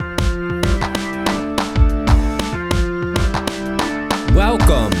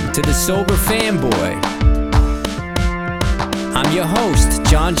Welcome to the Sober Fanboy. I'm your host,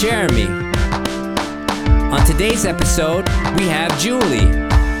 Jon Jeremy. On today's episode, we have Julie,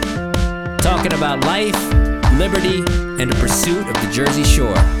 talking about life, liberty, and the pursuit of the Jersey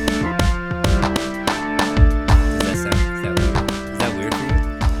Shore. Is that weird for you?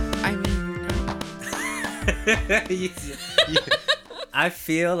 I mean, no. I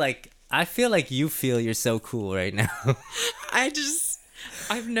feel like you feel you're so cool right now.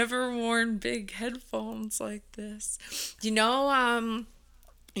 I've never worn big headphones like this. You know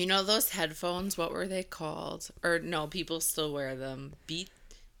those headphones, what were they called? Or no, people still wear them.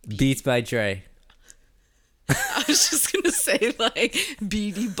 Beats by Dre. I was just going to say like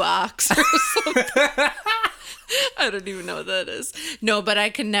Beady Box or something. I don't even know what that is. No, but I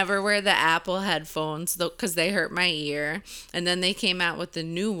can never wear the Apple headphones because they hurt my ear. And then they came out with the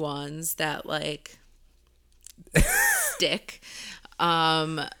new ones that like stick.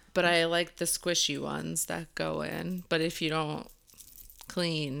 But I like the squishy ones that go in. But if you don't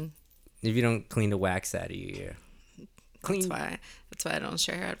clean the wax out of your ear. That's why I don't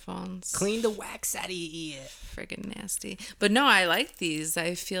share headphones. Clean the wax out of your ear. Friggin' nasty. But no, I like these.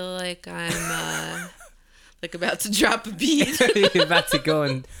 I feel like I'm like about to drop a beat. You're about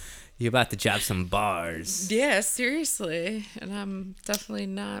to drop some bars. Yeah, seriously. And I'm definitely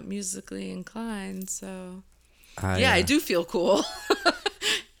not musically inclined, so I do feel cool.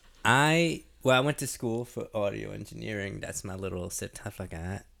 I went to school for audio engineering. That's my little stuff like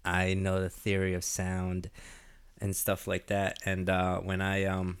that. I know the theory of sound and stuff like that. And when I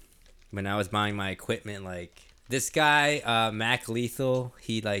was buying my equipment, like this guy, Mac Lethal,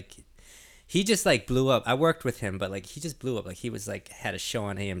 he just like blew up. I worked with him, but like he just blew up. Like he was like had a show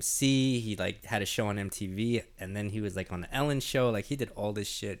on AMC. He like had a show on MTV, and then he was like on the Ellen show. Like he did all this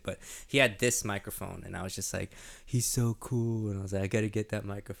shit, but he had this microphone, and I was just like, he's so cool. And I was like, I gotta get that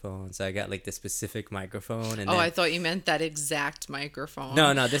microphone. So I got like the specific microphone. And I thought you meant that exact microphone.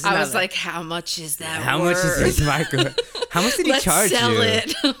 No, this is I was like, how much is that? How much is this microphone? How much did he charge you?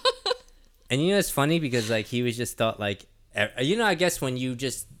 Let's sell it. And you know, it's funny because like he was just thought like, I guess when you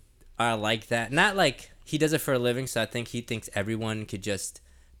just are like that, not like he does it for a living, so I think he thinks everyone could just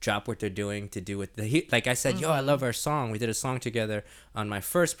drop what they're doing to do it. Like I said, I love our song. We did a song together on my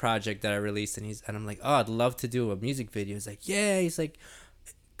first project that I released, and I'm like, I'd love to do a music video. He's like, yeah. He's like,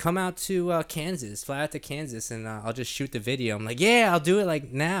 come out to Kansas, fly out to Kansas, and I'll just shoot the video. I'm like, yeah, I'll do it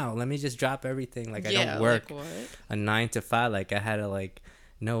like now. Let me just drop everything. Like I don't work like a 9 to 5. Like I had to like,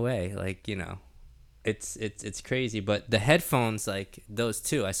 no way. Like, you know. It's crazy, but the headphones, like those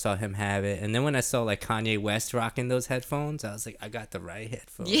two, I saw him have it, and then when I saw like Kanye West rocking those headphones, I was like, I got the right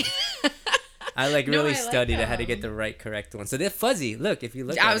headphones. Yeah. I really studied. I had to get the right correct one. So they're fuzzy. Look, if you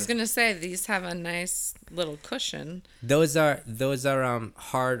look. I was gonna say these have a nice little cushion. Those are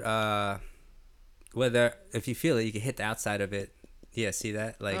hard. Whether if you feel it, you can hit the outside of it. Yeah, see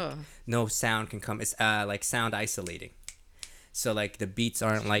that? Like no sound can come. It's like sound isolating. So like the beats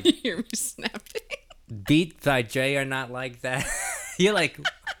aren't like. You hear me snapping. Beats by Dre are not like that. You're like,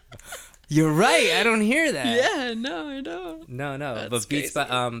 you're right. I don't hear that. Yeah, no, I don't. No. That's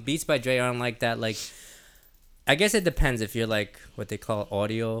but Beats by Dre aren't like that. Like, I guess it depends if you're like what they call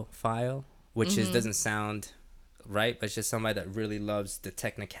audiophile, which doesn't sound right, but it's just somebody that really loves the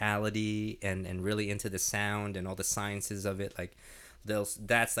technicality and really into the sound and all the sciences of it. Like,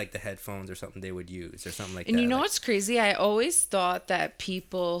 that's like the headphones or something they would use or something like that. And you know like, what's crazy? I always thought that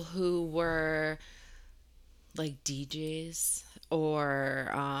people who were like DJs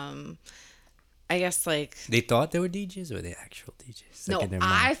or I guess like they thought they were DJs or they actual DJs? Like no,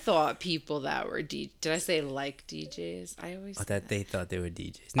 I thought people that were did I say like DJs? I always that they thought they were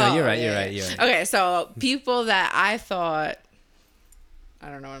DJs. No, you're right. Okay, so people that I thought, I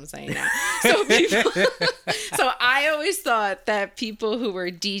don't know what I'm saying now. So I always thought that people who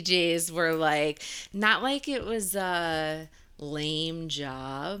were DJs were like, not like it was a lame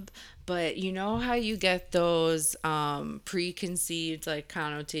job, but you know how you get those preconceived like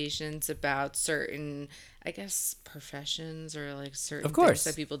connotations about certain, I guess, professions or like certain things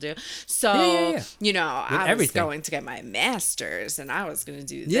that people do. So, you know, I was going to get my master's and I was going to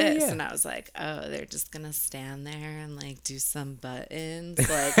do this. And I was like, oh, they're just going to stand there and like do some buttons.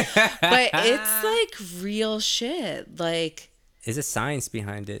 Like, but it's like real shit. Like, is a science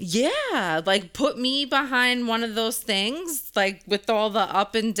behind it. Yeah, like put me behind one of those things, like with all the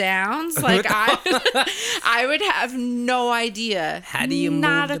up and downs. Like I would have no idea. How do you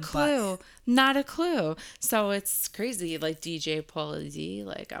not move a clue? Not a clue. So it's crazy. Like DJ Pauly D,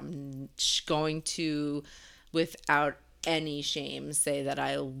 like I'm going to, without any shame say that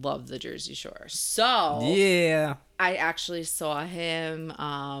I love the Jersey Shore. So Yeah. I actually saw him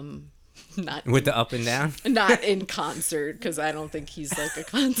not With the up and down? not in concert, because I don't think he's like a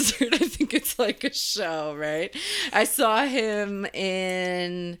concert. I think it's like a show, right? I saw him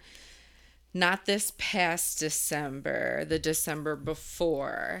in not this past December, the December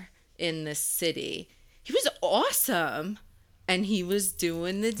before, in the city. He was awesome. And he was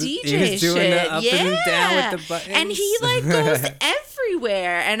doing the DJ He was doing shit. the up and down with the buttons. And he like goes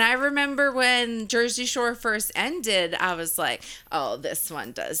everywhere. And I remember when Jersey Shore first ended, I was like, oh, this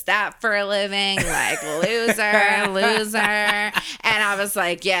one does that for a living. Like, loser. And I was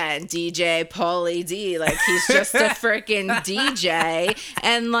like, yeah, and DJ Pauly D. Like, he's just a freaking DJ.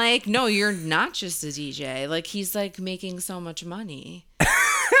 And like, no, you're not just a DJ. Like, he's like making so much money.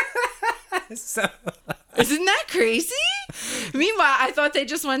 So... Isn't that crazy? Meanwhile, I thought they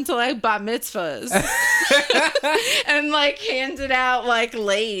just went to like bat mitzvahs and like handed out like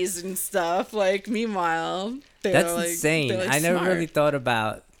lays and stuff. Like, meanwhile, that's insane. Like, I never smart. really thought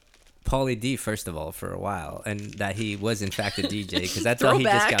about Pauly D, first of all, for a while, and that he was in fact a DJ, because I thought he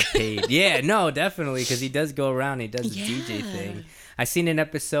just got paid. Yeah, no, definitely, because he does go around, he does the DJ thing. I seen an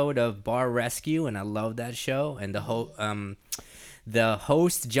episode of Bar Rescue, and I love that show, and the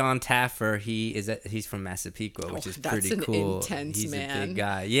host, John Taffer, he's from Massapequa, which is pretty cool. Intense he's man. a big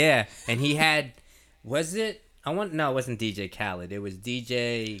guy. Yeah, and he had, no, it wasn't DJ Khaled. It was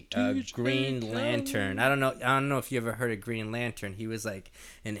DJ Green Lantern. I don't know if you ever heard of Green Lantern. He was like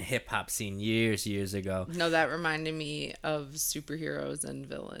in the hip hop scene years ago. No, that reminded me of superheroes and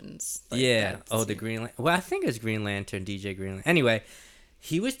villains. Like, yeah. Oh, the Green Lantern. Well, I think it was Green Lantern, DJ Green Lantern. Anyway,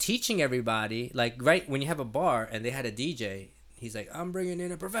 he was teaching everybody, like, right when you have a bar and they had a DJ. He's like, I'm bringing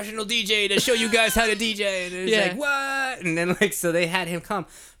in a professional DJ to show you guys how to DJ. And it's like, what? And then, like, so they had him come.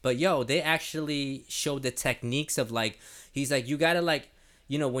 But, they actually showed the techniques of, like, he's like, you got to, like,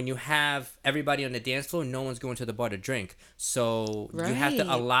 when you have everybody on the dance floor, no one's going to the bar to drink. So you have to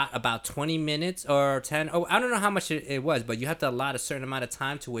allot about 20 minutes or 10. Oh, I don't know how much it was, but you have to allot a certain amount of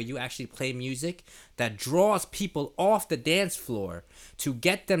time to where you actually play music that draws people off the dance floor to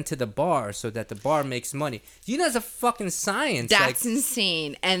get them to the bar so that the bar makes money. That's a fucking science. That's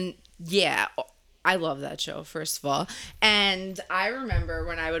insane. And yeah, I love that show, first of all. And I remember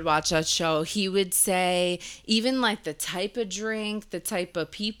when I would watch that show, he would say even like the type of drink, the type of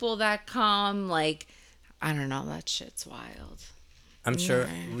people that come, like, I don't know, that shit's wild. I'm sure.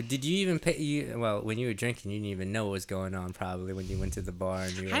 Did you even pay? Well, when you were drinking, you didn't even know what was going on. Probably when you went to the bar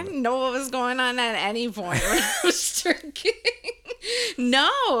and I didn't know what was going on at any point when I was drinking.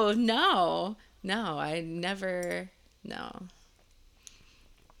 No, I never. No,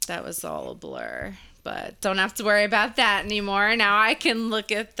 that was all a blur. But don't have to worry about that anymore. Now I can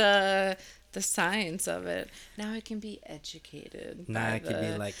look at the science of it. Now I can be educated. Now I can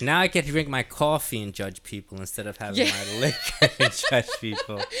be like, now I get to drink my coffee and judge people instead of having my liquor and judge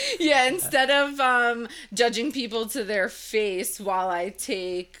people. Yeah, instead of judging people to their face while I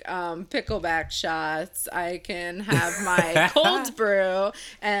take pickleback shots, I can have my cold brew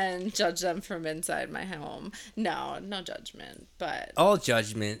and judge them from inside my home. No judgment, but all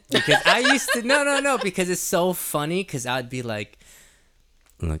judgment, because I used to no, because it's so funny, because I'd be like,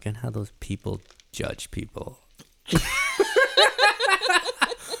 look at how those people judge people.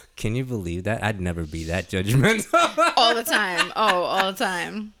 Can you believe that? I'd never be that judgmental. All the time. Oh, all the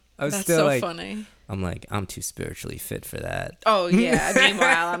time. That's still so like, funny. I'm like, I'm too spiritually fit for that. Oh, yeah.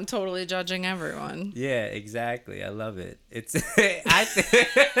 Meanwhile, I'm totally judging everyone. Yeah, exactly. I love it. It's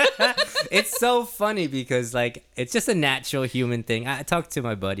it's so funny because, like, it's just a natural human thing. I talked to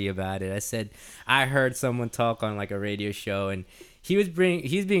my buddy about it. I said, I heard someone talk on, like, a radio show, and he's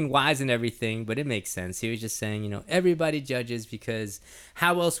being wise and everything, but it makes sense. He was just saying, everybody judges because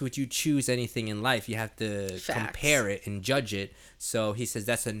how else would you choose anything in life? You have to compare it and judge it. So he says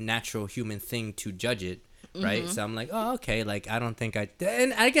that's a natural human thing to judge it, right? Mm-hmm. So I'm like, oh, okay. Like, I don't think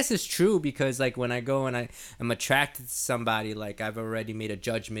and I guess it's true because, like, when I go and I'm attracted to somebody, like, I've already made a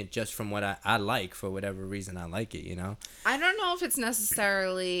judgment just from what I like for whatever reason I like it, I don't know if it's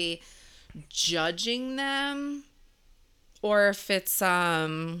necessarily judging them. Or if it's,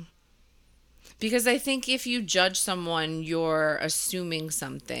 because I think if you judge someone, you're assuming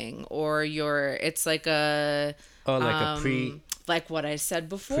something, or it's like a... Oh, like like what I said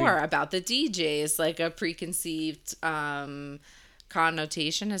before about the DJs, like a preconceived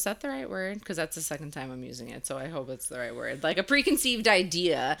connotation, is that the right word? Because that's the second time I'm using it, so I hope it's the right word. Like a preconceived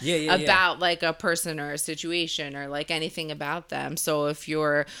idea about like a person or a situation or like anything about them. So if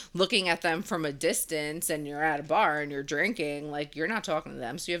you're looking at them from a distance and you're at a bar and you're drinking, like you're not talking to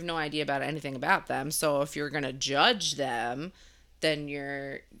them, so you have no idea about anything about them. So if you're gonna judge them, then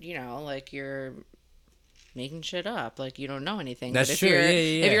you're, you know, like you're making shit up, like you don't know anything. That's but if true. you're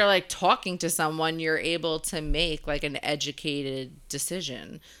Yeah. if you're like talking to someone, you're able to make like an educated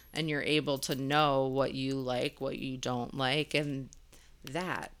decision, and you're able to know what you like, what you don't like, and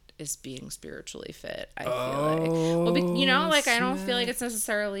that is being spiritually fit, I feel like. Well, you know, like I don't feel like it's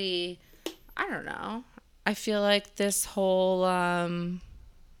necessarily, I don't know, I feel like this whole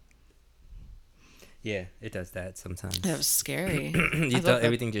Yeah, it does that sometimes. that was scary. You thought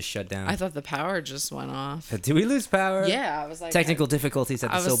everything just shut down. I thought the power just went off. Did we lose power? Yeah, I was like Technical difficulties at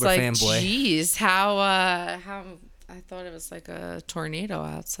the I was Sober like, Fanboy. geez, how I thought it was like a tornado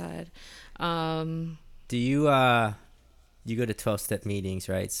outside. Do you you go to 12-step meetings,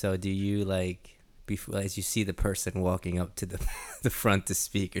 right? So do you like, before, as you see the person walking up to the the front to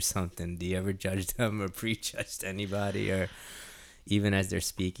speak or something, do you ever judge them or prejudge anybody, or even as they're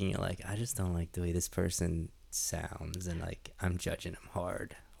speaking, you're like, I just don't like the way this person sounds, and like I'm judging them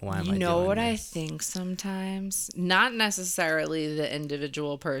hard. Why am I doing this? You know what I think sometimes? Not necessarily the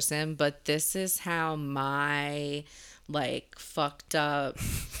individual person, but this is how my like fucked up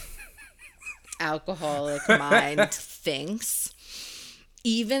alcoholic mind thinks.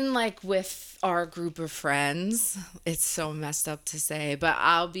 Even like with our group of friends, it's so messed up to say, but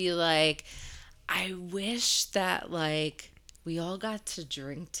I'll be like, I wish that like we all got to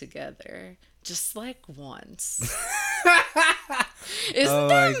drink together just like once. Isn't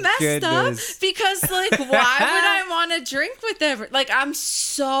that messed up? Because like, why would I want to drink with like, I'm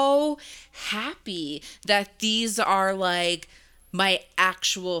so happy that these are like my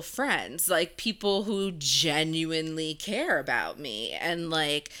actual friends, like people who genuinely care about me, and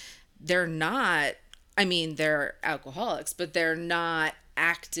like they're not, I mean, they're alcoholics, but they're not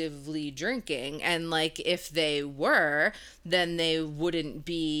actively drinking, and like if they were, then they wouldn't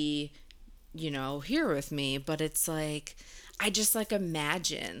be, you know, here with me. But it's like, I just like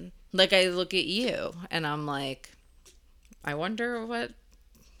imagine, like I look at you and I'm like, I wonder what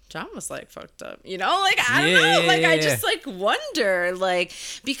Jon was like fucked up, you know, like I don't know, like I just like wonder, like,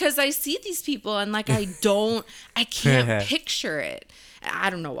 because I see these people and like I can't picture it. I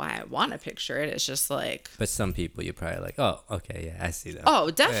don't know why I want to picture it. It's just like. But some people you're probably like, oh, okay, yeah, I see that. Oh,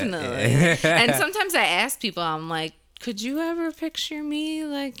 definitely. And sometimes I ask people, I'm like, could you ever picture me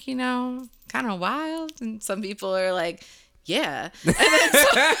like, you know, kind of wild? And some people are like, yeah. And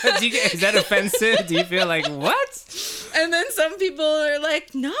then Is that offensive? Do you feel like, what? And then some people are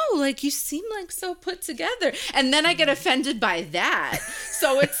like, no, like you seem like so put together. And then I get offended by that.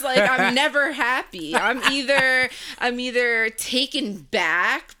 So it's like I'm never happy. I'm either taken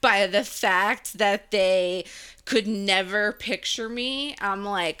back by the fact that they could never picture me. I'm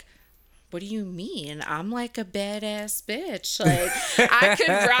like, what do you mean? I'm like a badass bitch. Like I could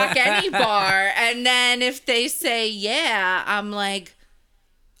rock any bar. And then if they say yeah, I'm like,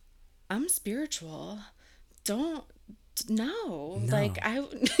 I'm spiritual. No. Like I,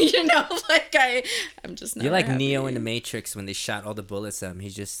 you know, like I'm just not. You're like happy. Neo in the Matrix when they shot all the bullets at him. He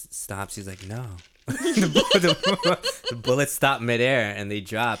just stops. He's like, no. the bullets stop midair and they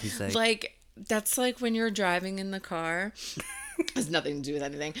drop. He's like, that's like when you're driving in the car. Has nothing to do with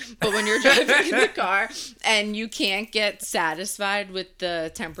anything. But when you're driving in the car and you can't get satisfied with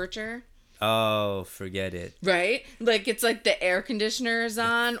the temperature. Oh, forget it. Right? Like it's like the air conditioner is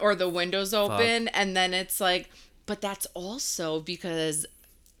on or the windows open. And then it's like, but that's also because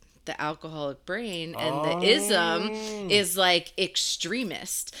the alcoholic brain and the ism is like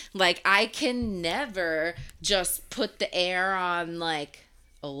extremist. Like I can never just put the air on like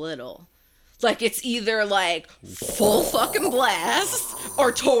a little. Like, it's either, like, full fucking blast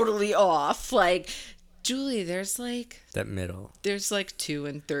or totally off. Like, Julie, there's, like... That middle. There's, like, 2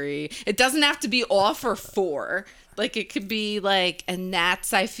 and 3. It doesn't have to be off or 4. Like, it could be, like... And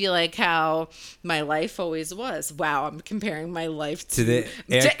that's, I feel like, how my life always was. Wow, I'm comparing my life to the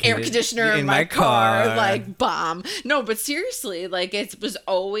air conditioner in my car. Like, bomb. No, but seriously, like, it was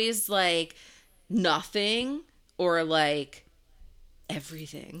always, like, nothing or, like...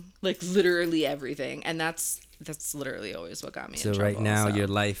 everything, like literally everything, and that's literally always what got me in trouble. Right now, your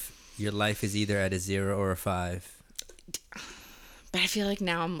life is either at a 0 or a 5. But I feel like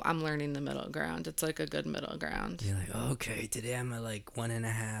now I'm learning the middle ground. It's like a good middle ground. You're like, okay, today I'm at like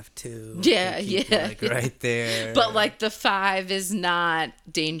 1.5, 2. Yeah, Keep yeah, like right there. But like the 5 is not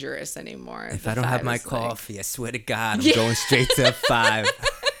dangerous anymore. If The I don't have 5 my is, coffee, I swear to God, I'm going straight to a 5.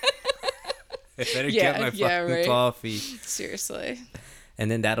 I better get my fucking coffee. Seriously. And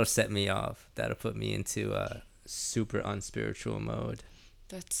then that'll set me off. That'll put me into a super unspiritual mode.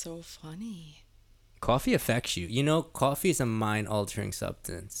 That's so funny. Coffee affects you. You know, coffee is a mind-altering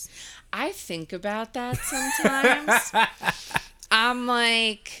substance. I think about that sometimes. I'm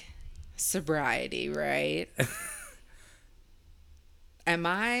like, sobriety, right? Am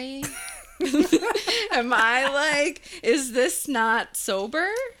I like, is this not sober?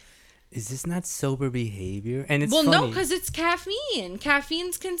 Is this not sober behavior? And it's well, funny. no, because it's caffeine.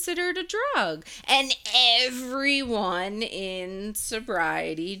 Caffeine's considered a drug. And everyone in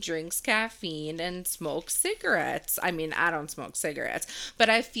sobriety drinks caffeine and smokes cigarettes. I mean, I don't smoke cigarettes. But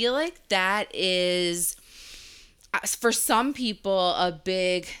I feel like that is, for some people, a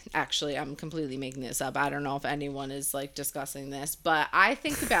big... Actually, I'm completely making this up. I don't know if anyone is, like, discussing this. But I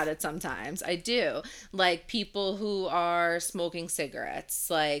think about it sometimes. I do. Like, people who are smoking cigarettes.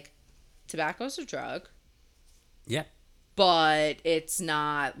 Like... Tobacco's a drug. Yeah. But it's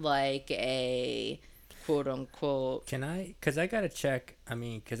not like a quote unquote. Can I? Because I gotta check. I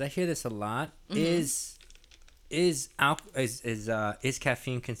mean, because I hear this a lot. Mm-hmm. Is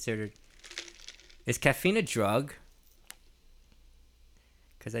caffeine considered? Is caffeine a drug?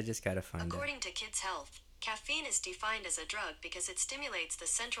 Because I just gotta find According to Kids Health, caffeine is defined as a drug because it stimulates the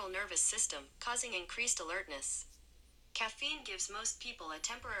central nervous system, causing increased alertness. Caffeine gives most people a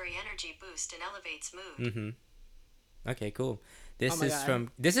temporary energy boost and elevates mood. Mm-hmm. Okay, cool. This God.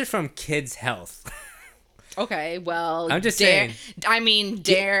 is from Kids Health. Okay, well, I'm just saying. I mean,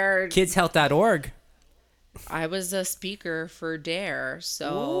 Dare. Kidshealth.org. I was a speaker for Dare,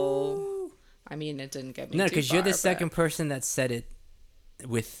 so Ooh. I mean, it didn't get me. No, because you're the second person that said it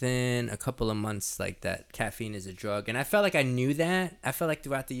within a couple of months, like that caffeine is a drug. And I felt like I knew that. I felt like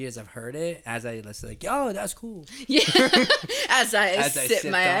throughout the years I've heard it as I was like, yo, that's cool. Yeah. as I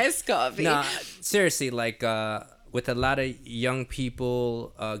sip my iced coffee. No, seriously, like with a lot of young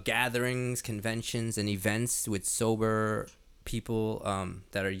people, gatherings, conventions, and events with sober people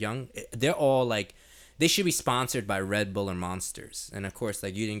that are young, they're all like, they should be sponsored by Red Bull or Monsters. And of course,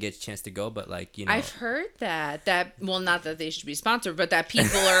 like, you didn't get a chance to go, but like, you know. I've heard that well, not that they should be sponsored, but that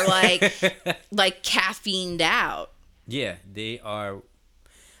people are like like caffeined out. Yeah, they are.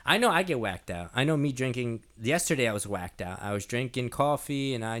 I know I get whacked out. I know me drinking yesterday, I was whacked out. I was drinking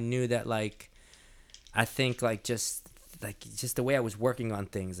coffee and I knew that, like, I think like just the way I was working on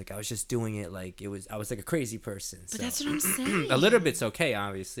things, like I was just doing it like I was like a crazy person. But so. that's what I'm saying. A little bit's okay,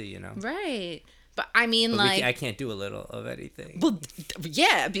 obviously, you know. Right. But I mean, but like, I can't do a little of anything. Well,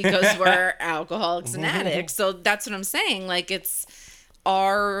 yeah, because we're alcoholics and addicts. So that's what I'm saying. Like, it's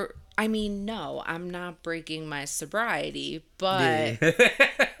our. I mean, no, I'm not breaking my sobriety, but No,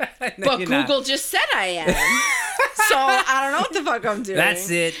 but Google not. just said I am. So I don't know what the fuck I'm doing. That's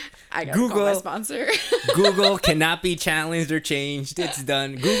it. I gotta call my sponsor. Google cannot be challenged or changed. It's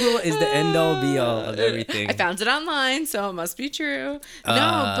done. Google is the end all be all of everything. I found it online, so it must be true. No,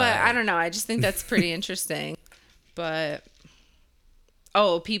 but I don't know. I just think that's pretty interesting. But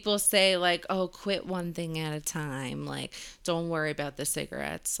people say like, oh, quit one thing at a time. Like, don't worry about the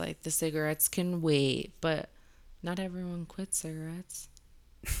cigarettes. Like, the cigarettes can wait, but not everyone quits cigarettes.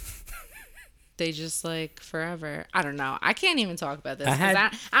 They just like forever. I don't know. I can't even talk about this because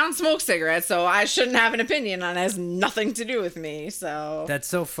I don't smoke cigarettes, so I shouldn't have an opinion on it. It has nothing to do with me. So that's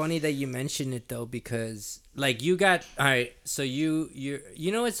so funny that you mentioned it though, because like you got all right. So you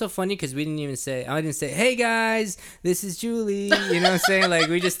know it's so funny because I didn't say, hey guys, this is Julie. You know what I'm saying? Like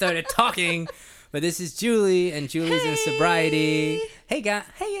we just started talking, but this is Julie and Julie's in sobriety. Hey guys.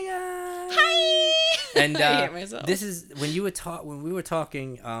 Hi. And I hate myself. This is when we were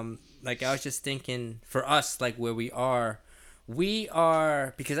talking. Like I was just thinking for us, like where we are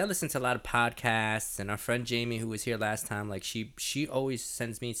because I listen to a lot of podcasts, and our friend Jamie, who was here last time, like she always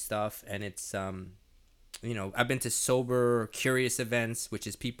sends me stuff, and it's you know, I've been to sober curious events, which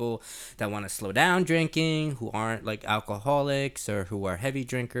is people that want to slow down drinking, who aren't like alcoholics or who are heavy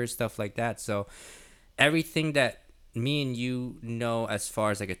drinkers, stuff like that. So everything that me and you know as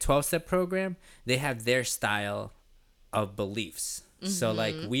far as like a 12-step program, they have their style of beliefs. So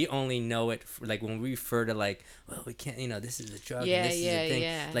like we only know it like when we refer to like, well, we can't, you know, this is a drug and this is a thing.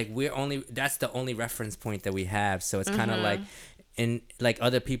 Yeah. Like that's the only reference point that we have. So it's kind of like, and like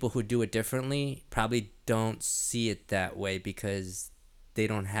other people who do it differently probably don't see it that way because they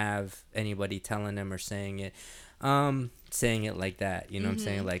don't have anybody telling them or saying it. saying it like that. You know what I'm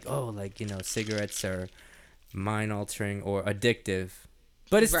saying? Like, oh, like, you know, cigarettes are mind altering or addictive.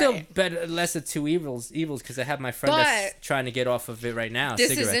 But it's still better, less of two evils because I have my friend that's trying to get off of it right now. This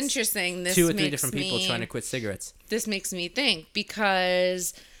cigarettes. is interesting. This 2 or 3 different people trying to quit cigarettes. This makes me think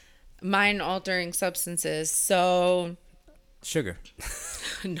because mind altering substances. So sugar.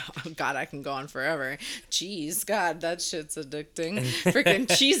 No, God, I can go on forever. Cheese, God, that shit's addicting. Freaking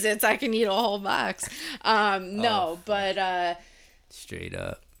Cheez-Its, I can eat a whole box. But straight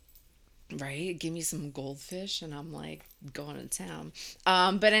up. Right? Give me some goldfish and I'm like going to town.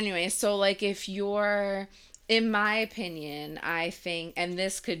 But anyway, so like if you're, in my opinion, I think, and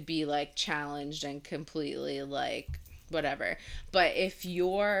this could be like challenged and completely like whatever, but if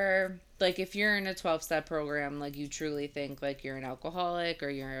you're in a 12-step program, like you truly think like you're an alcoholic or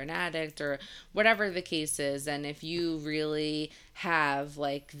you're an addict or whatever the case is, and if you really have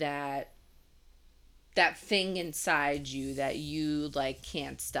like that thing inside you that you like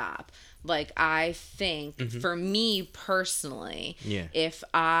can't stop. Like I think for me personally, if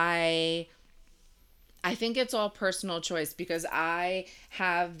I think it's all personal choice because I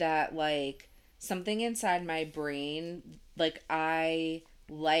have that like something inside my brain, like I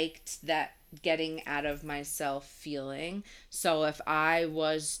liked that getting out of myself feeling. So if I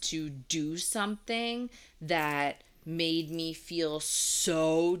was to do something that made me feel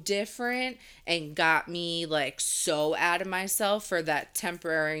so different and got me like so out of myself for that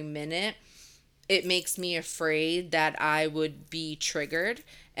temporary minute, it makes me afraid that I would be triggered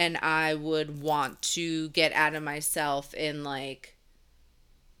and I would want to get out of myself in like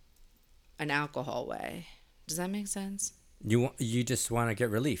an alcohol way. Does that make sense? You just want to get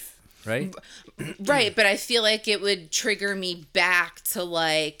relief, right? Right, but I feel like it would trigger me back to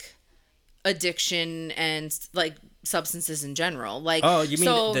like addiction and like substances in general. Like, oh, you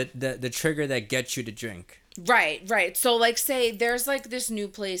mean the trigger that gets you to drink? Right. So like say there's like this new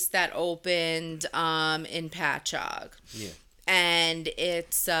place that opened in Patchogue. Yeah. And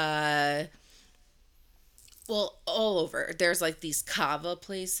it's well all over. There's like these kava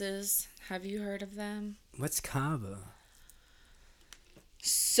places. Have you heard of them? What's kava?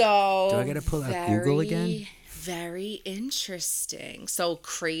 So do I gotta pull out Google again? Very interesting. So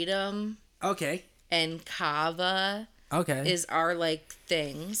kratom, okay, and kava, okay, is our like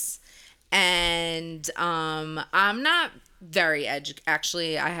things, and I'm not very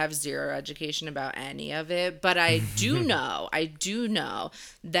actually I have zero education about any of it, but I do know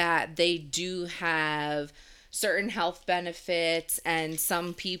that they do have certain health benefits, and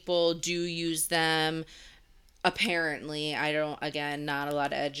some people do use them. Apparently, I don't, again, not a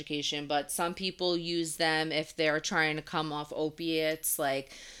lot of education, but some people use them if they're trying to come off opiates,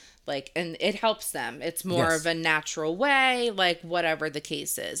 like, and it helps them. It's more of a natural way, like, whatever the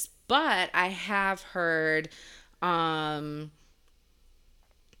case is. But I have heard, my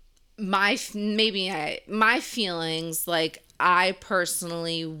feelings, like, I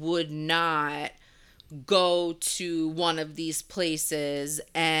personally would not go to one of these places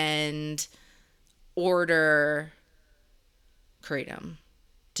and order kratom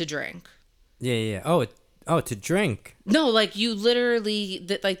to drink. Yeah. Oh, to drink. No, like you literally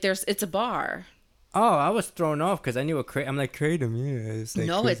like it's a bar. Oh, I was thrown off because I knew I'm like kratom. Yeah, it's like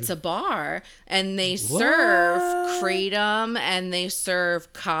no, it's a bar, and they serve kratom, and they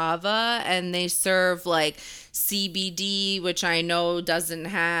serve kava, and they serve like CBD, which I know doesn't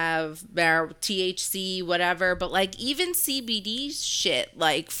have THC, whatever. But like even CBD shit,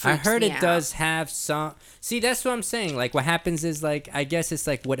 like I heard it out. Does have some. See, that's what I'm saying. Like what happens is like I guess it's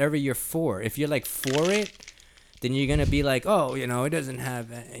like whatever you're for. If you're like for it, then you're gonna be like, oh, you know, it doesn't have,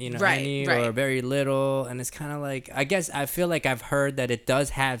 you know, any or very little, and it's kind of like, I guess I feel like I've heard that it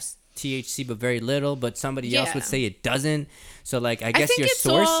does have THC but very little, but somebody else would say it doesn't. So like, I guess your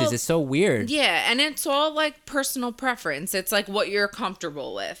sources is so weird. Yeah, and it's all like personal preference. It's like what you're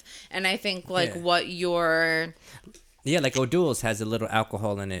comfortable with, and I think like what you're. Yeah, like O'Doul's has a little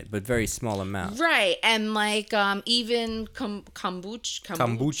alcohol in it, but very small amount. Right, and like even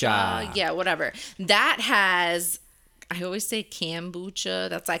kombucha, yeah, whatever. That has, I always say kombucha.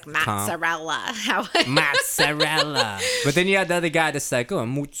 That's like mozzarella. Mozzarella. But then you have the other guy that's like, oh,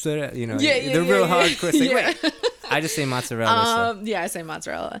 mozzarella. You know, they're real hardcore. Like, wait. I just say mozzarella. Yeah, I say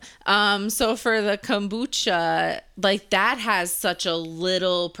mozzarella. So for the kombucha, like that has such a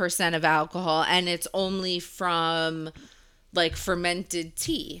little percent of alcohol, and it's only from like fermented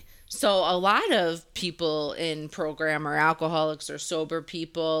tea. So a lot of people in program are alcoholics or sober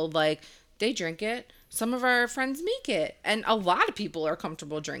people, like they drink it. Some of our friends make it, and a lot of people are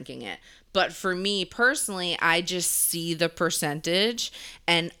comfortable drinking it. But for me personally, I just see the percentage,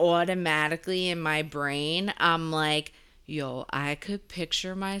 and automatically in my brain, I'm like, yo, I could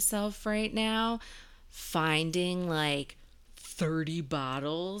picture myself right now finding like 30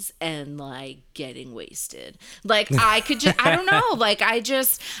 bottles and like getting wasted. Like I could just, I don't know, like I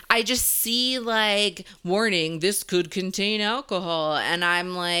just see like, warning, this could contain alcohol, and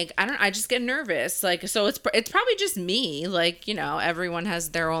I'm like, I just get nervous. Like, so it's probably just me, like, you know, everyone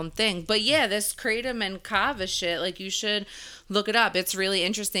has their own thing. But yeah, this kratom and kava shit, like, you should look it up. It's really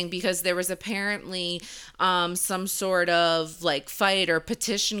interesting because there was apparently some sort of like fight or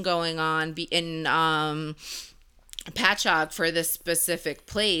petition going on in Patchogue for this specific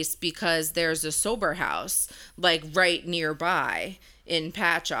place because there's a sober house like right nearby in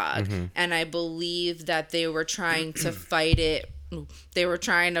Patchogue, and I believe that they were trying to fight it. They were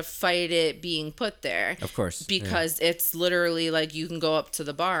trying to fight it being put there, of course, because it's literally like you can go up to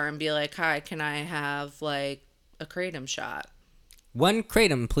the bar and be like, "Hi, can I have like a kratom shot?" One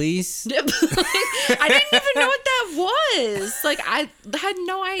kratom, please. I didn't even know what that was. Like, I had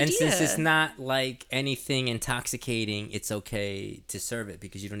no idea. And since it's not like anything intoxicating, it's okay to serve it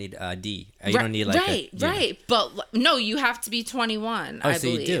because you don't need D. You don't need like right. But no, you have to be 21. Oh, I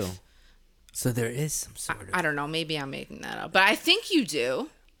so believe. You do. So there is some sort of. I don't know. Maybe I'm making that up, but I think you do.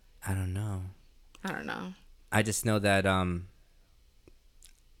 I don't know. I just know that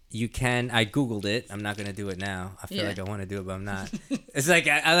you can. I googled it. I'm not gonna do it now. I feel like I want to do it, but I'm not. It's like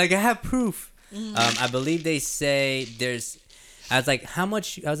I have proof. I believe they say there's. I was like, how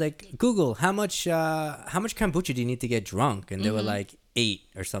much? I was like, Google, how much kombucha do you need to get drunk? And they were like 8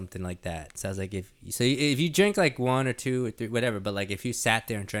 or something like that. So I was like, if you drink like 1 or 2 or 3, whatever, but like if you sat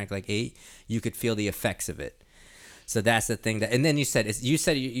there and drank like 8, you could feel the effects of it. So that's the thing that, and then you said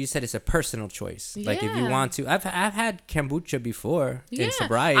it's a personal choice. Like if you want to, I've had kombucha before in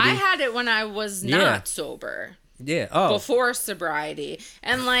sobriety. I had it when I was not sober. Yeah. Oh. Before sobriety,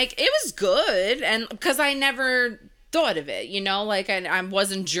 and like it was good, and because I never thought of it, you know, like I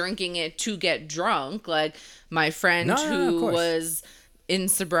wasn't drinking it to get drunk. Like my friend who was in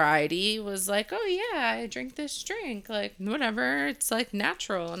sobriety was like, oh yeah, I drink this drink, like whatever, it's like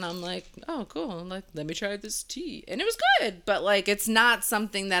natural, and I'm like, oh cool, like let me try this tea, and it was good, but like it's not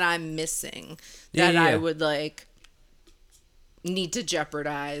something that I'm missing that I would like need to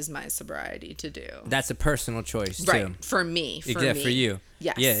jeopardize my sobriety to do. That's a personal choice too. Right, for me. For you.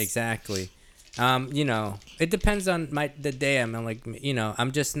 Yes. Yeah, exactly. You know, it depends on the day. I'm like, you know,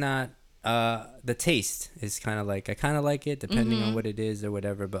 I'm just not. The taste is kind of like, I kind of like it depending on what it is or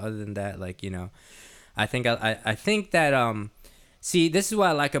whatever. But other than that, like, you know, I think that see, this is what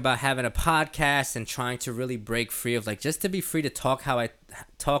I like about having a podcast and trying to really break free of like just to be free to talk how I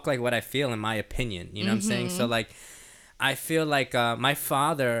talk, like what I feel in my opinion. You know what I'm saying? So like, I feel like my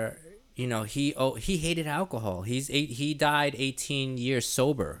father, you know, he hated alcohol. He died 18 years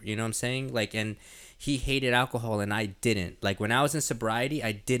sober. You know what I'm saying? Like, and he hated alcohol and I didn't. Like when I was in sobriety,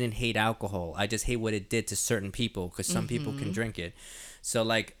 I didn't hate alcohol. I just hate what it did to certain people because some people can drink it. So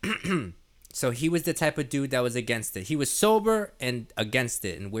like, so he was the type of dude that was against it. He was sober and against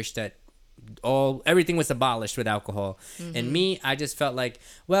it and wished that everything was abolished with alcohol. And me, I just felt like,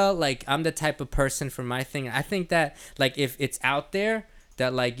 well, like I'm the type of person for my thing. I think that like if it's out there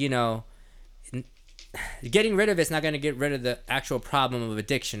that like, you know, getting rid of it's not going to get rid of the actual problem of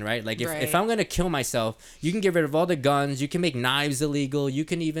addiction, right? Like if I'm going to kill myself, you can get rid of all the guns, you can make knives illegal, you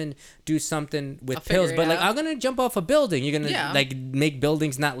can even do something with pills, but like I'm going to jump off a building, you're going to like make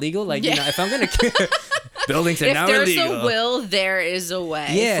buildings not legal, like you know, if I'm going to buildings are now illegal. If there's a will, there is a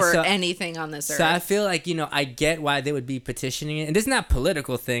way for anything on this earth. So I feel like, you know, I get why they would be petitioning it, and this is not a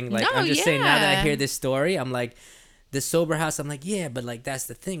political thing, like I'm just saying, now that I hear this story, I'm like, the sober house, I'm like, yeah, but like that's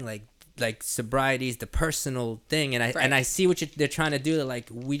the thing, like sobriety is the personal thing, and I see what they're trying to do. They're like,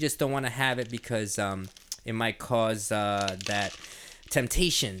 we just don't want to have it because it might cause that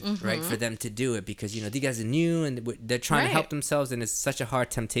temptation, right, for them to do it, because you know these guys are new and they're trying to help themselves, and it's such a hard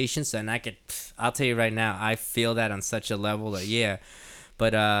temptation. So, and I'll tell you right now, I feel that on such a level, like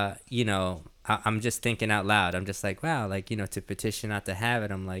but you know, I'm just thinking out loud. I'm just like, wow, like, you know, to petition not to have it,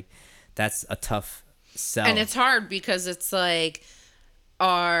 I'm like, that's a tough sell. And it's hard because it's like,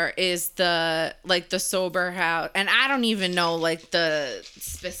 is the sober house, and I don't even know like the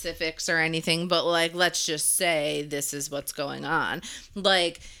specifics or anything, but like let's just say this is what's going on.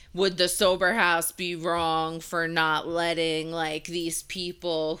 Like would the sober house be wrong for not letting like these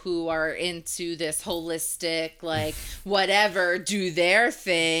people who are into this holistic like whatever do their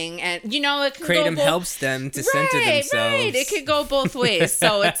thing? And it can Kratom go helps them to center themselves. Right. It could go both ways.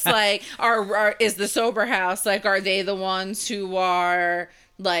 So it's like, is the sober house like, are they the ones who are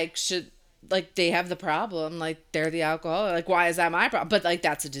like they have the problem, like they're the alcoholic, like why is that my problem? But like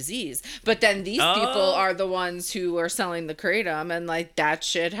that's a disease. But then these people are the ones who are selling the kratom, and like that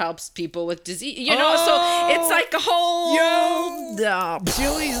shit helps people with disease, so it's like a whole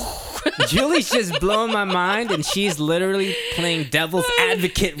Julie's just blowing my mind, and she's literally playing devil's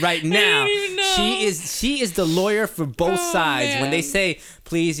advocate right now. She is the lawyer for both sides. Man. When they say,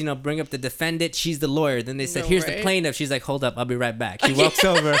 please, bring up the defendant, she's the lawyer. Then they said, here's the plaintiff. She's like, hold up, I'll be right back. She walks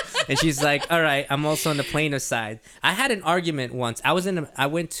over and she's like, all right, I'm also on the plaintiff's side. I had an argument once. I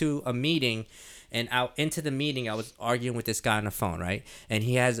went to a meeting, and into the meeting, I was arguing with this guy on the phone, right? And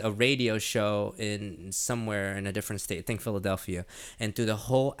he has a radio show in somewhere in a different state, I think Philadelphia. And through the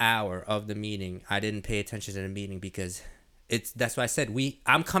whole hour of the meeting, I didn't pay attention to the meeting because that's why I said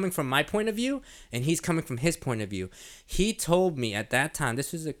I'm coming from my point of view and he's coming from his point of view. He told me at that time,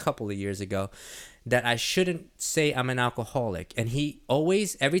 this was a couple of years ago, that I shouldn't say I'm an alcoholic. And he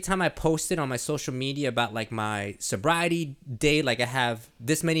always, every time I posted on my social media about like my sobriety day, like I have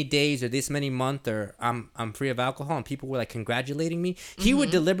this many days or this many month, or I'm free of alcohol, and people were like congratulating me, he would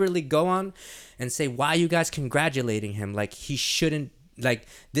deliberately go on and say, why are you guys congratulating him? Like he shouldn't, like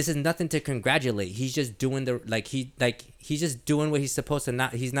this is nothing to congratulate. He's just doing he's just doing what he's supposed to.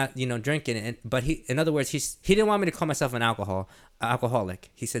 He's not drinking. But in other words, he didn't want me to call myself an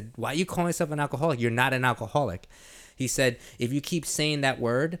alcoholic. He said, why are you calling yourself an alcoholic? You're not an alcoholic. He said, if you keep saying that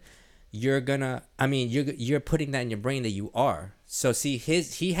word, you're putting that in your brain that you are. So see,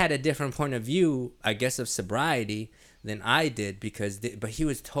 he had a different point of view, I guess, of sobriety than I did, but he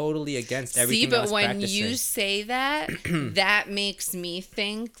was totally against everything. See, but I was when practicing. you say that, that makes me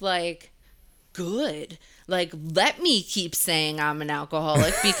think like, good. Like, let me keep saying I'm an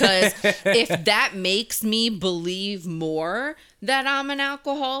alcoholic, because if that makes me believe more that I'm an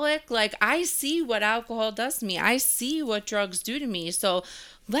alcoholic, like I see what alcohol does to me. I see what drugs do to me. So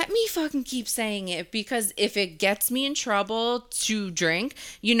let me fucking keep saying it, because if it gets me in trouble to drink,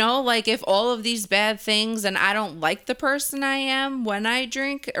 like if all of these bad things and I don't like the person I am when I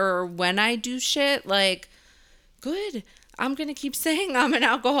drink or when I do shit, like, good. I'm going to keep saying I'm an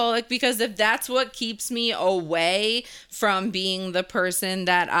alcoholic, because if that's what keeps me away from being the person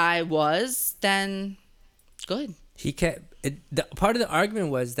that I was, then good. Part of the argument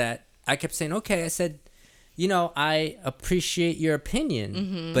was that I kept saying, okay, I said, I appreciate your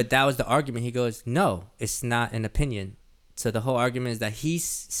opinion, but that was the argument. He goes, no, it's not an opinion. So the whole argument is that he's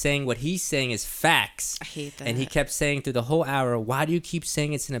saying what he's saying is facts. I hate that. And he kept saying through the whole hour, why do you keep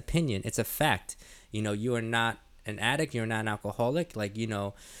saying it's an opinion? It's a fact. You are not an addict. You're not an alcoholic. Like,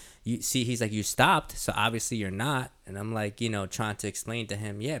 you see, he's like, you stopped. So obviously you're not. And I'm like, trying to explain to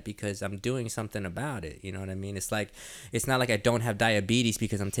him, yeah, because I'm doing something about it. You know what I mean? It's like, it's not like I don't have diabetes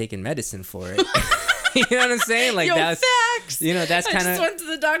because I'm taking medicine for it. You know what I'm saying? Like, that's facts. That's kind of. I just went to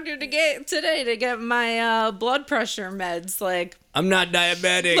the doctor today to get my blood pressure meds. Like, I'm not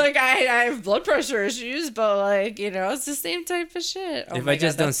diabetic. Like, I have blood pressure issues, but like, it's the same type of shit. Oh if my I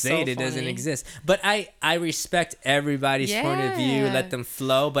just God, don't say it doesn't exist. But I respect everybody's point of view. Let them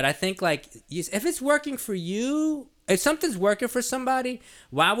flow. But I think like if it's working for you, if something's working for somebody,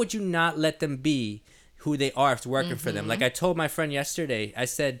 why would you not let them be who they are if it's working for them? Like I told my friend yesterday, I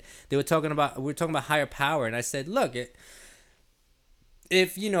said we were talking about higher power, and I said, look,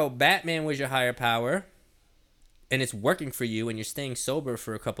 if Batman was your higher power and it's working for you and you're staying sober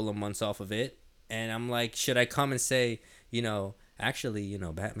for a couple of months off of it, and I'm like, should I come and say, actually,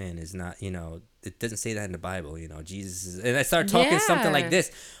 Batman is not, it doesn't say that in the Bible, Jesus is, and I start talking something like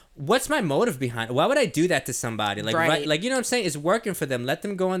this. What's my motive behind it? Why would I do that to somebody? Like, right. Like, what I'm saying? It's working for them. Let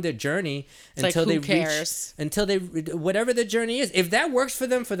them go on their journey until they reach, whatever their journey is. If that works for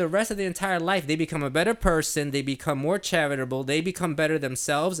them for the rest of their entire life, they become a better person. They become more charitable. They become better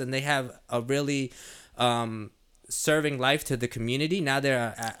themselves, and they have a really serving life to the community. Now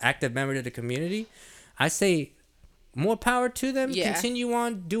they're an active member of the community. I say, more power to them. Yeah. Continue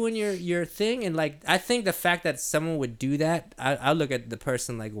on doing your thing. And like, I think the fact that someone would do that, I look at the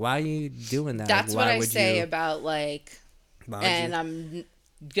person like, why are you doing that? That's like, what I say about like, and I'm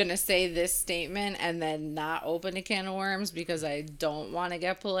gonna say this statement and then not open a can of worms because I don't want to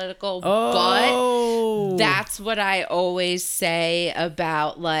get political. But that's what I always say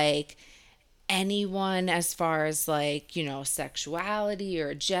about like anyone as far as like, sexuality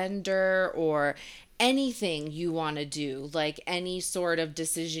or gender or anything you want to do, like any sort of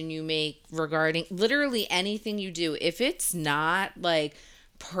decision you make regarding literally anything you do, if it's not like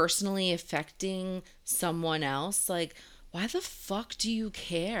personally affecting someone else, like why the fuck do you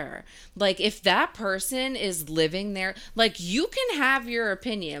care? Like if that person is living there, like you can have your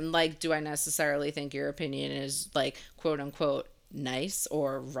opinion. Like, do I necessarily think your opinion is like quote unquote nice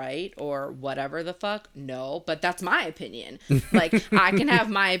or right or whatever the fuck? No, but that's my opinion. Like I can have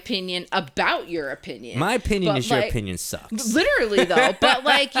my opinion about your opinion. My opinion but, is like, your opinion sucks. Literally though, but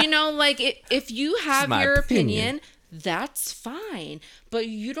like, like if you have your opinion, that's fine. But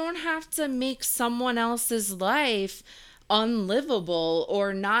you don't have to make someone else's life unlivable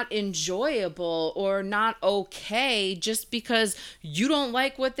or not enjoyable or not okay just because you don't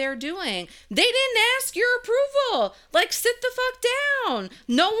like what they're doing. They didn't ask your approval. Like, sit the fuck down.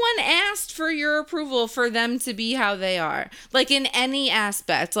 No one asked for your approval for them to be how they are. Like, in any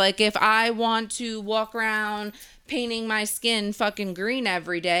aspect. Like, if I want to walk around painting my skin fucking green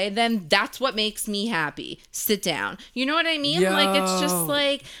every day, then that's what makes me happy. Sit down. You know what I mean? Yo. Like, it's just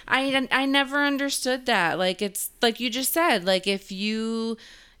like I never understood that. Like, it's like you just said, like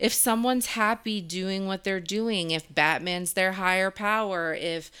if someone's happy doing what they're doing, if Batman's their higher power,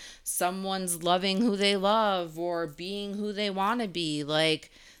 if someone's loving who they love or being who they want to be,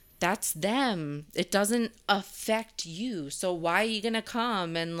 like that's them. It doesn't affect you. So why are you going to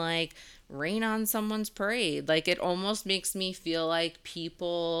come and like rain on someone's parade? Like it almost makes me feel like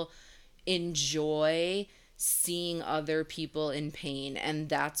people enjoy seeing other people in pain, and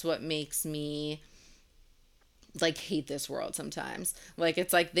that's what makes me like hate this world sometimes. Like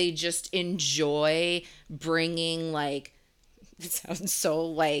it's like they just enjoy bringing, like, it sounds so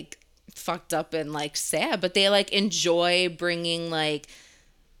like fucked up and like sad, but they like enjoy bringing like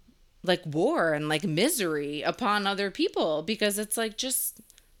war and like misery upon other people, because it's like just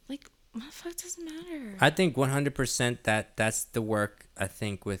like what the fuck doesn't matter. I think 100% that's the work. I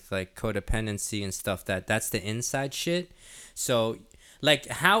think with like codependency and stuff, that's the inside shit. So like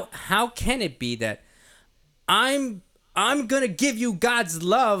how can it be that I'm gonna give you God's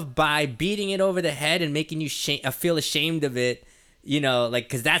love by beating it over the head and making you feel ashamed of it, like,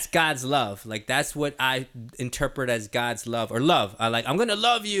 because that's God's love. Like that's what I interpret as God's love, or love. I'm gonna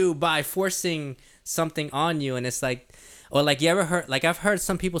love you by forcing something on you, and it's like, or like you ever heard, like I've heard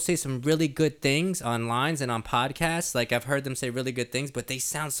some people say some really good things on lines and on podcasts. Like I've heard them say really good things, but they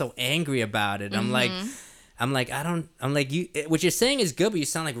sound so angry about it. Mm-hmm. I'm like, you, what you're saying is good, but you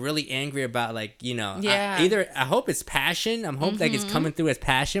sound like really angry about, like, Yeah. I hope it's passion. I'm hoping like it's coming through as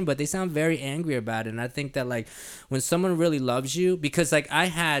passion, but they sound very angry about it. And I think that like when someone really loves you, because like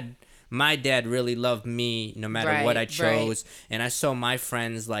my dad really loved me no matter what I chose. Right. And I saw my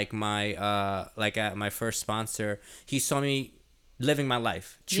friends, like my first sponsor, he saw me living my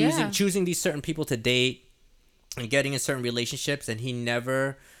life, choosing these certain people to date and getting in certain relationships. And he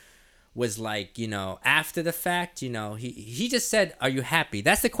never was like, after the fact, he just said, are you happy?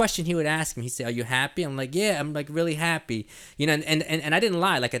 That's the question he would ask me. He'd say, are you happy? I'm like, yeah, I'm like really happy. And I didn't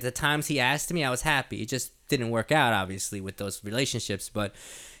lie. Like at the times he asked me, I was happy. It just didn't work out, obviously, with those relationships. But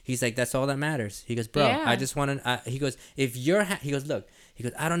he's like, that's all that matters. He goes, bro, I just want to, he goes, if you're, he goes, look, he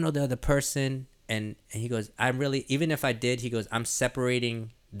goes, I don't know the other person. And he goes, I really, even if I did, he goes, I'm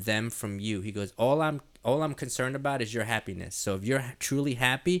separating them from you. He goes, all I'm concerned about is your happiness. So if you're truly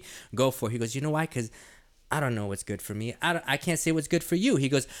happy, go for it. He goes, you know why? Because I don't know what's good for me. I can't say what's good for you. He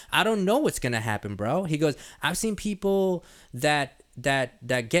goes, I don't know what's going to happen, bro. He goes, I've seen people that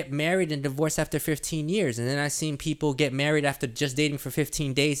get married and divorce after 15 years. And then I've seen people get married after just dating for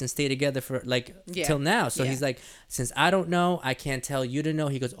 15 days and stay together for till now. So he's like, since I don't know, I can't tell you to know.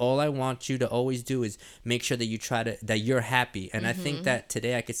 He goes, all I want you to always do is make sure that that you're happy. And I think that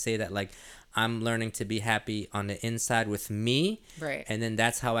today I could say that like, I'm learning to be happy on the inside with me. Right. And then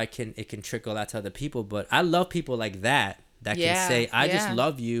that's how it can trickle out to other people. But I love people like that can say, I just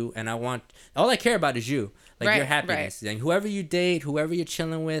love you, and all I care about is you. Like your happiness. Right. And whoever you date, whoever you're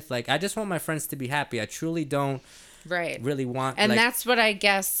chilling with, like I just want my friends to be happy. I truly don't really want. And that's what I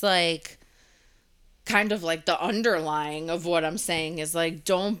guess like kind of like the underlying of what I'm saying is like,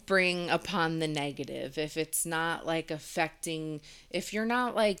 don't bring upon the negative. If it's not like affecting, if you're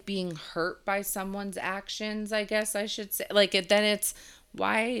not like being hurt by someone's actions, I guess I should say, like then it's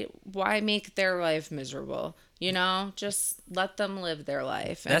why make their life miserable? Just let them live their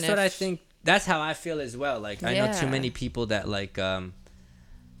life. That's what I think. That's how I feel as well. Like I know too many people that like,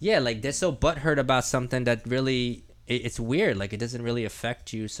 like they're so butthurt about something that really, it's weird. Like it doesn't really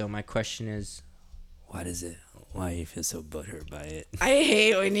affect you. So my question is, what is it? Why you feel so butthurt by it? I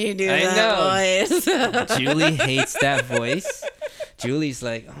hate when you do I that voice. Julie hates that voice. Julie's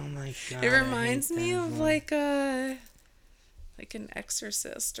like, oh my god. It reminds me of voice. like an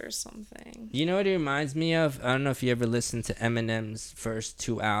exorcist or something. You know what it reminds me of? I don't know if you ever listened to Eminem's first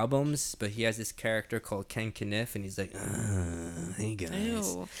 2 albums, but he has this character called Ken Kniff, and he's like, hey guys.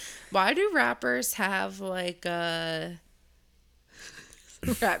 Ew. Why do rappers have like rap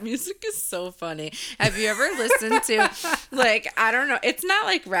music is so funny. Have you ever listened to like, I don't know, it's not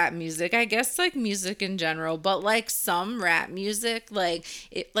like rap music, I guess like music in general, but like some rap music, like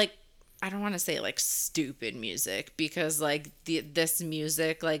it, like I don't want to say like stupid music, because like this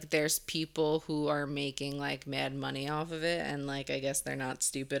music, like there's people who are making like mad money off of it, and like I guess they're not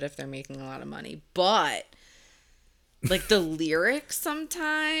stupid if they're making a lot of money, but like the lyrics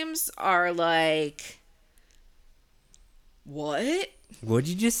sometimes are like, what? What'd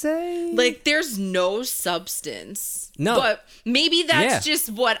you just say? Like there's no substance. No. But maybe that's Yeah. just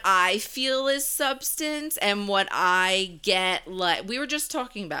what I feel is substance, and what I get, like we were just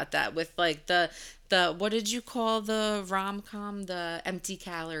talking about that with like the what did you call the rom-com, the empty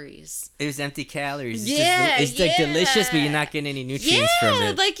calories? It was empty calories. Yeah, It's like delicious, but you're not getting any nutrients from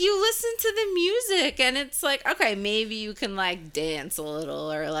it. Like you listen to the music and it's like, okay, maybe you can like dance a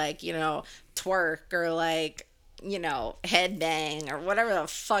little, or like, you know, twerk, or like, you know, headbang, or whatever the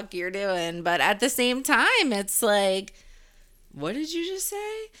fuck you're doing. But at the same time, it's like, what did you just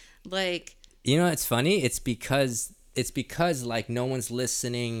say? Like, You know, it's funny. It's because like no one's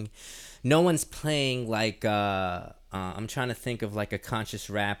listening, no one's playing like I'm trying to think of like a conscious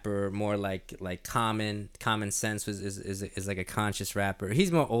rapper, more like Common Sense is like a conscious rapper.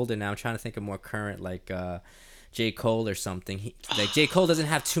 He's more older now. I'm trying to think of more current, like J. Cole or something. Like J. Cole doesn't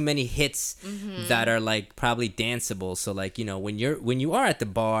have too many hits that are like probably danceable. So like, you know, when you are at the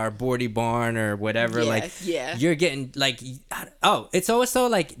bar, Bordy Barn or whatever, you're getting like, it's also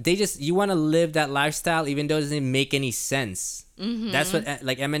like you want to live that lifestyle even though it doesn't make any sense. That's what,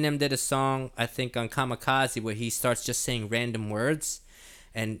 like Eminem did a song, I think, on Kamikaze, where he starts just saying random words,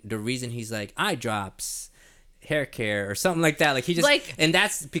 and the reason he's like eye drops, hair care, or something like that, like he just like, and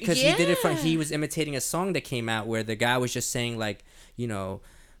that's because he did it he was imitating a song that came out where the guy was just saying like,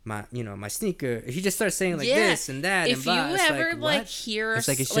 my sneaker. He just starts saying like this and that. If and you ever like hear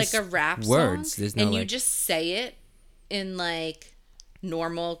it's like a rap words, song, and you just say it in like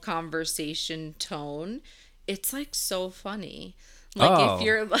normal conversation tone, it's like so funny. Like if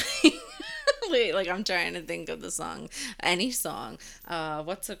you're like wait, like I'm trying to think of the song, any song.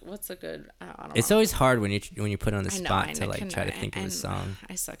 What's a good? I don't know. It's always hard when you put on the spot to like try to think of a song.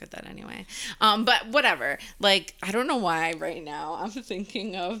 I suck at that anyway. But whatever. Like I don't know why right now I'm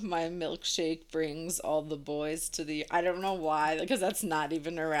thinking of my milkshake brings all the boys to the. I don't know why, because that's not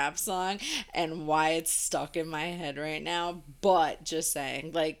even a rap song, and why it's stuck in my head right now. But just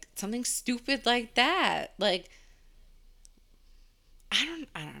saying, like something stupid like that, like. I don't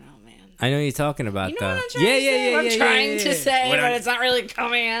know, man. I know you're talking about, you know though. What I'm trying to say? I'm trying to say, but it's not really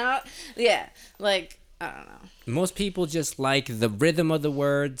coming out. Yeah, like I don't know. Most people just like the rhythm of the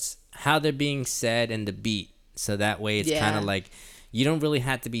words, how they're being said, and the beat. So that way, it's kind of like you don't really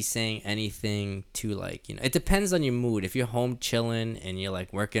have to be saying anything to like, you know. It depends on your mood. If you're home chilling and you're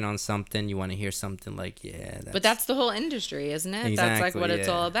like working on something, you want to hear something like, but that's the whole industry, isn't it? Exactly, that's like what it's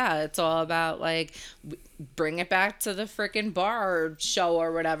all about. It's all about like bring it back to the freaking bar show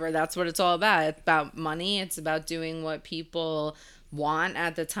or whatever. That's what it's all about. It's about money. It's about doing what people want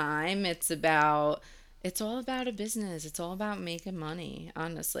at the time. It's all about a business. It's all about making money,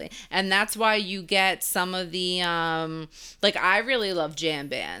 honestly. And that's why you get some of the, like, I really love jam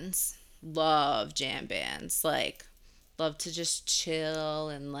bands. Love jam bands. Like, love to just chill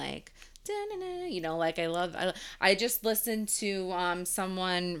and, like, you know, like, I just listened to,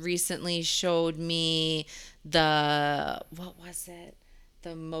 someone recently showed me what was it?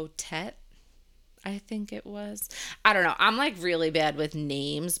 The motet, I think it was. I don't know. I'm like really bad with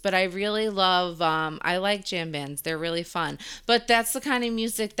names, but I really love, I like jam bands. They're really fun. But that's the kind of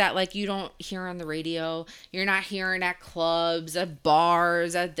music that like you don't hear on the radio. You're not hearing at clubs, at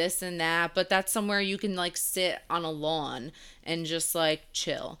bars, at this and that. But that's somewhere you can like sit on a lawn and just like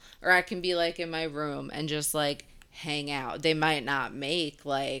chill. Or I can be like in my room and just like hang out. They might not make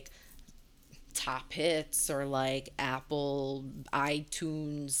like top hits or like Apple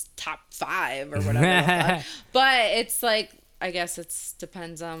iTunes top 5 or whatever but it's like, I guess it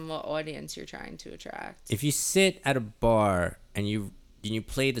depends on what audience you're trying to attract. If you sit at a bar and you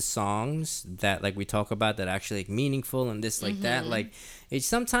play the songs that like we talk about that are actually like meaningful and this like that, like it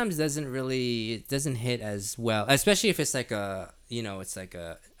sometimes doesn't hit as well, especially if it's like a, you know, it's like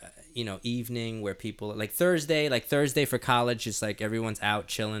a evening where people like Thursday for college is like everyone's out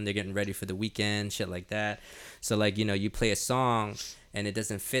chilling, they're getting ready for the weekend, shit like that. So like, you play a song and it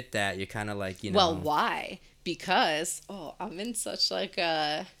doesn't fit that, you're kind of like, Well, why? Because I'm in such like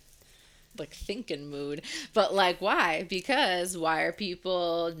a thinking mood, but like why? Because why are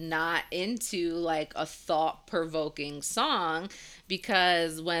people not into like a thought-provoking song?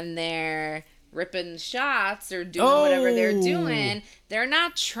 Because when they're ripping shots or doing whatever they're doing, they're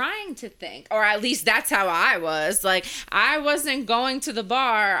not trying to think. Or at least that's how I was. Like, I wasn't going to the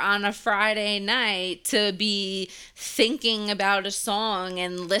bar on a Friday night to be thinking about a song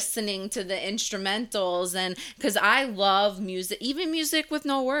and listening to the instrumentals. And because I love music, even music with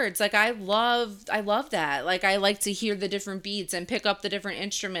no words. Like, I love that. Like, I like to hear the different beats and pick up the different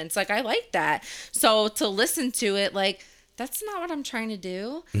instruments. Like, I like that. So to listen to it, like, that's not what I'm trying to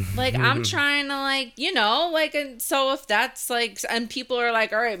do. Like, I'm trying to and so if that's like, and people are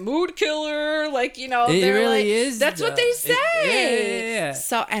like, all right, mood killer, like, it they're really like, is. that's what they say. Yeah.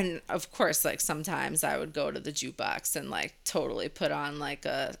 So, and of course, like sometimes I would go to the jukebox and like totally put on like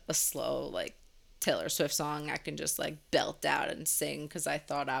a slow, like Taylor Swift song I can just like belt out and sing because I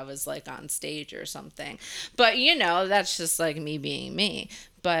thought I was like on stage or something. But, that's just like me being me.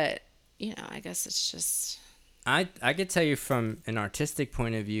 But, I guess it's just... I could tell you from an artistic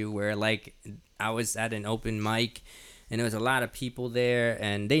point of view where like I was at an open mic and there was a lot of people there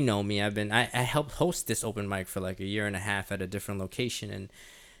and they know me. I helped host this open mic for like a year and a half at a different location, and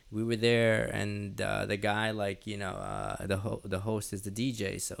we were there, and the guy like the host is the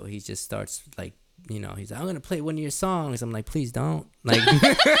DJ, so he just starts like he's like, I'm gonna play one of your songs. I'm like, please don't, like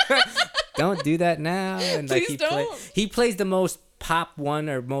don't do that now. And like he plays the most pop one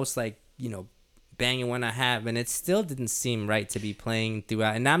or most like banging one I have, and it still didn't seem right to be playing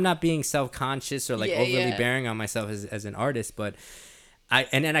throughout. And I'm not being self-conscious or like overly bearing on myself as an artist, but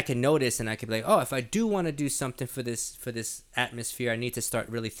and then I can notice and I can be like, if I do want to do something for this atmosphere, I need to start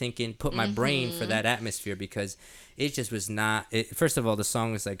really thinking, put my brain for that atmosphere, because it just was not first of all, the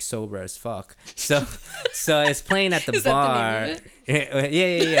song was like sober as fuck, so it's playing at the Is bar. That the name of it?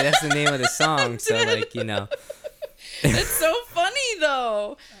 Yeah, that's the name of the song. So like it's so funny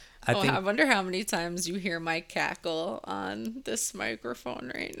though. I wonder how many times you hear my cackle on this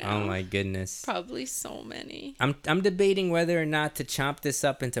microphone right now. Oh my goodness. Probably so many. I'm debating whether or not to chomp this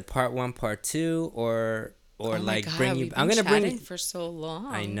up into part 1, part 2, or like God, bring you. We've I'm been gonna bring chatting for so long.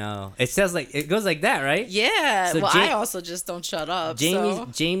 I know. It says like it goes like that, right? Yeah. So I also just don't shut up.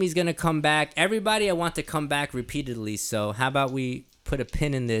 Jamie's gonna come back. Everybody, I want to come back repeatedly. So how about we put a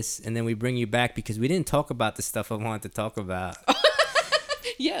pin in this and then we bring you back, because we didn't talk about the stuff I wanted to talk about.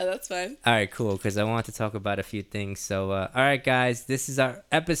 Yeah, that's fine. All right, cool, because I want to talk about a few things. So, all right, guys, this is our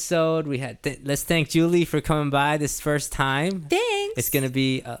episode. We had let's thank Julie for coming by this first time. Thanks. It's going to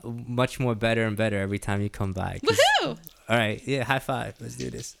be much more better and better every time you come by. Woohoo! All right, yeah, high five. Let's do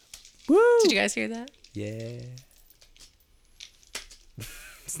this. Woo! Did you guys hear that? Yeah.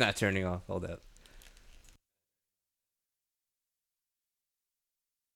 It's not turning off. Hold up.